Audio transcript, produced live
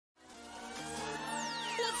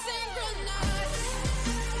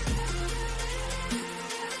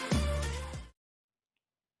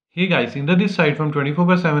Hey guys, Indra this side from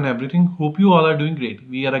 24/7 Everything. Hope you all are doing great.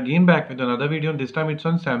 We are again back with another video and this time it's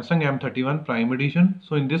on Samsung M31 Prime Edition.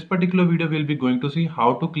 So in this particular video we'll be going to see how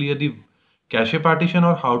to clear the cache partition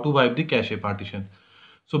or how to wipe the cache partition.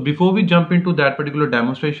 So before we jump into that particular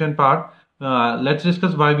demonstration part, let's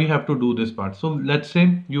discuss why we have to do this part. So let's say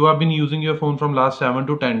you have been using your phone from last 7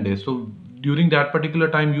 to 10 days. So during that particular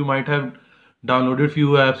time you might have downloaded few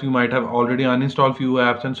apps, you might have already uninstalled few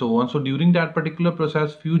apps and so on. So during that particular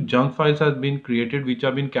process few junk files has been created which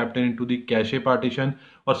have been kept into the cache partition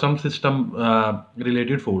or some system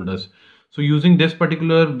related folders. So using this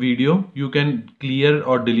particular video you can clear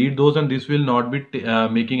or delete those, and this will not be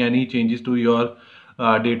making any changes to your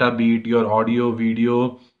data, be it your audio,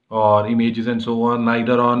 video or images and so on,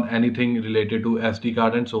 neither on anything related to SD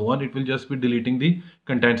card and so on. It will just be deleting the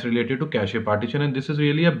contents related to cache partition, and this is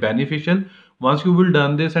really a beneficial. Once you will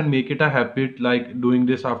done this and make it a habit, like doing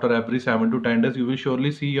this after every 7 to 10 days, you will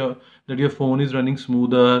surely see that your phone is running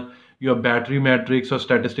smoother, your battery metrics or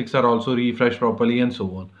statistics are also refreshed properly and so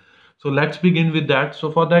on. So let's begin with that.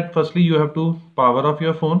 So for that, firstly you have to power off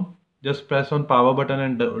your phone. Just press on power button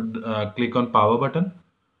and click on power button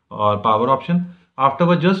or power option.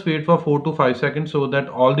 Afterward, just wait for 4 to 5 seconds so that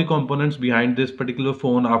all the components behind this particular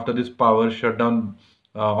phone after this power shutdown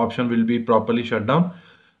option will be properly shut down.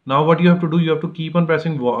 Now what you have to do, you have to keep on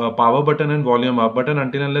pressing power button and volume up button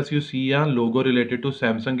until unless you see a logo related to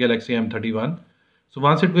Samsung Galaxy M31. So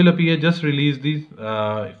once it will appear, just release these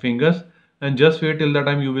fingers and just wait till the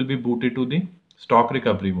time you will be booted to the stock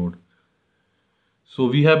recovery mode. So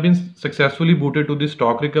we have been successfully booted to the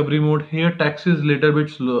stock recovery mode. Here text is little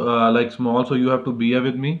bit like small, so you have to bear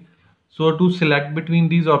with me. So to select between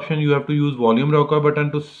these options, you have to use volume rocker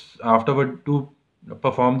button. To afterward to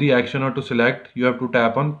perform the action or to select, you have to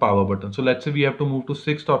tap on power button. So let's say we have to move to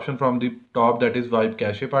sixth option from the top, that is wipe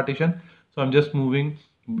cache partition. So I'm just moving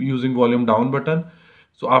using volume down button.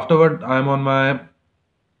 So afterward I'm on my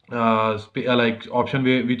like option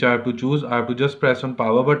which I have to choose. I have to just press on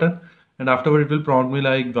power button, and afterward it will prompt me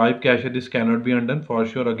like wipe cache, this cannot be undone. For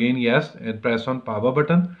sure, again yes, and press on power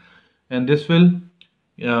button, and this will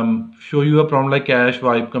show you a prompt like cache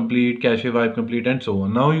wipe complete and so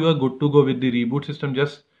on. Now you are good to go with the reboot system.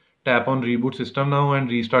 Just tap on reboot system now and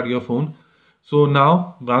restart your phone. So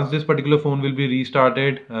now once this particular phone will be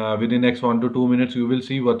restarted within next 1 to 2 minutes, you will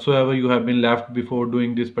see whatsoever you have been left before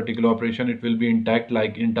doing this particular operation, it will be intact,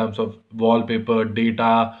 like in terms of wallpaper,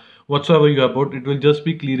 data, whatsoever you have put, it will just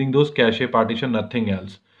be clearing those cache partition, nothing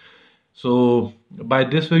else. So by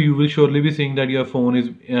this way you will surely be seeing that your phone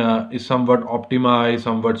is somewhat optimized,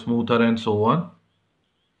 somewhat smoother and so on.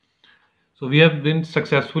 So we have been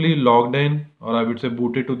successfully logged in, or I would say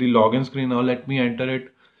booted to the login screen. Now let me enter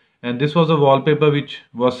it. And this was a wallpaper which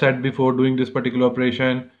was set before doing this particular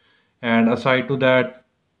operation. And aside to that,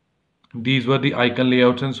 these were the icon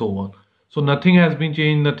layouts and so on. So nothing has been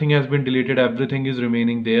changed, nothing has been deleted, everything is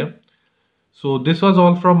remaining there. So this was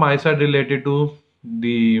all from my side related to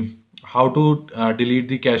the how to delete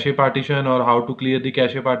the cache partition or how to clear the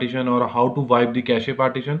cache partition or how to wipe the cache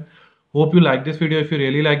partition. Hope you like this video. If you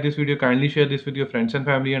really like this video, kindly share this with your friends and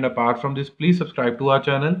family, and apart from this, please subscribe to our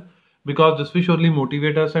channel because this will surely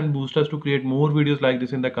motivate us and boost us to create more videos like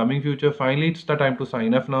this in the coming future. Finally, it's the time to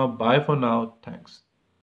sign off now. Bye for now. Thanks.